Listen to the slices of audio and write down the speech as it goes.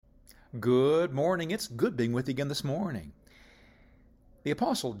Good morning. It's good being with you again this morning. The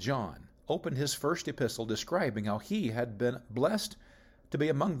Apostle John opened his first epistle describing how he had been blessed to be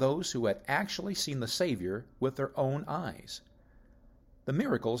among those who had actually seen the Savior with their own eyes. The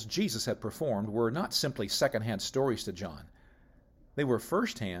miracles Jesus had performed were not simply second-hand stories to John. They were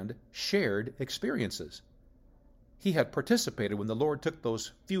first-hand, shared experiences. He had participated when the Lord took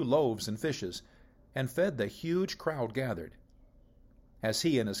those few loaves and fishes and fed the huge crowd gathered. As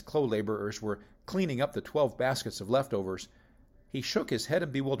he and his co-laborers were cleaning up the 12 baskets of leftovers, he shook his head in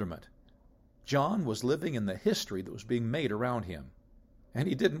bewilderment. John was living in the history that was being made around him, and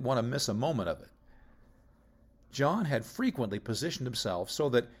he didn't want to miss a moment of it. John had frequently positioned himself so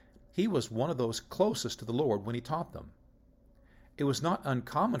that he was one of those closest to the Lord when he taught them. It was not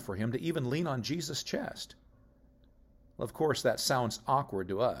uncommon for him to even lean on Jesus' chest. Well, of course, that sounds awkward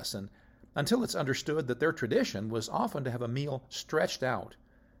to us, and until it's understood that their tradition was often to have a meal stretched out,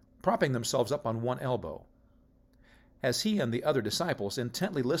 propping themselves up on one elbow. As he and the other disciples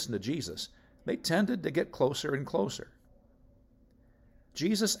intently listened to Jesus, they tended to get closer and closer.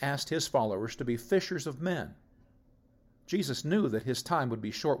 Jesus asked his followers to be fishers of men. Jesus knew that his time would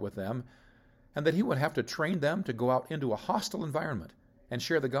be short with them, and that he would have to train them to go out into a hostile environment and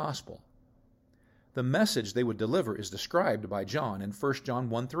share the gospel. The message they would deliver is described by John in 1 John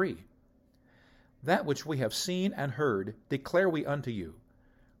 1:3. That which we have seen and heard declare we unto you,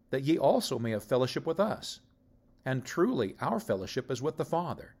 that ye also may have fellowship with us. And truly our fellowship is with the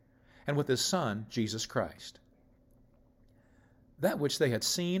Father, and with his Son, Jesus Christ. That which they had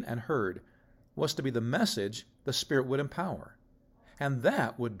seen and heard was to be the message the Spirit would empower, and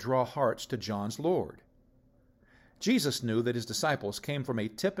that would draw hearts to John's Lord. Jesus knew that his disciples came from a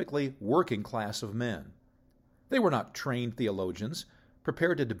typically working class of men. They were not trained theologians,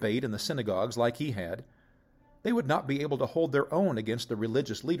 prepared to debate in the synagogues like he had. They would not be able to hold their own against the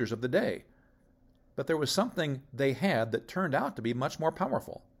religious leaders of the day. But there was something they had that turned out to be much more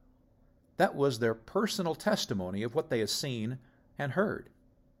powerful. That was their personal testimony of what they had seen and heard.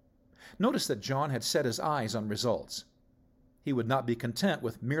 Notice that John had set his eyes on results. He would not be content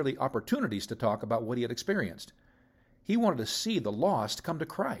with merely opportunities to talk about what he had experienced. He wanted to see the lost come to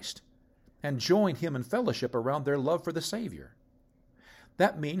Christ and join him in fellowship around their love for the Savior.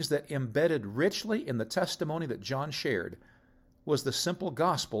 That means that embedded richly in the testimony that John shared was the simple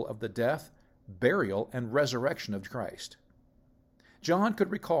gospel of the death, burial, and resurrection of Christ. John could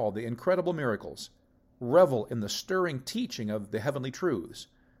recall the incredible miracles, revel in the stirring teaching of the heavenly truths,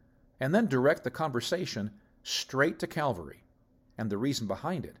 and then direct the conversation straight to Calvary and the reason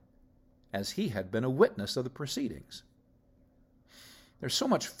behind it, as he had been a witness of the proceedings. There's so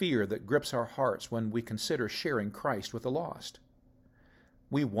much fear that grips our hearts when we consider sharing Christ with the lost.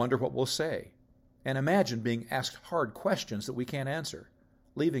 We wonder what we'll say, and imagine being asked hard questions that we can't answer,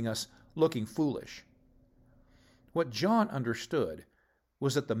 leaving us looking foolish. What John understood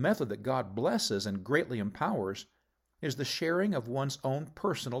was that the method that God blesses and greatly empowers is the sharing of one's own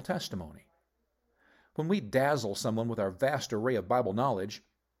personal testimony. When we dazzle someone with our vast array of Bible knowledge,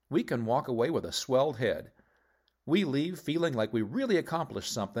 we can walk away with a swelled head. We leave feeling like we really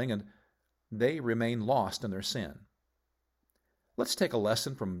accomplished something, and they remain lost in their sin. Let's take a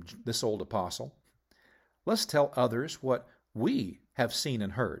lesson from this old apostle. Let's tell others what we have seen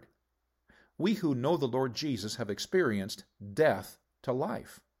and heard. We who know the Lord Jesus have experienced death to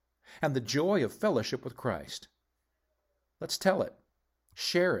life and the joy of fellowship with Christ. Let's tell it,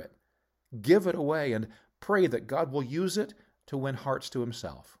 share it, give it away, and pray that God will use it to win hearts to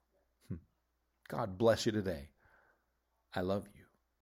himself. God bless you today. I love you.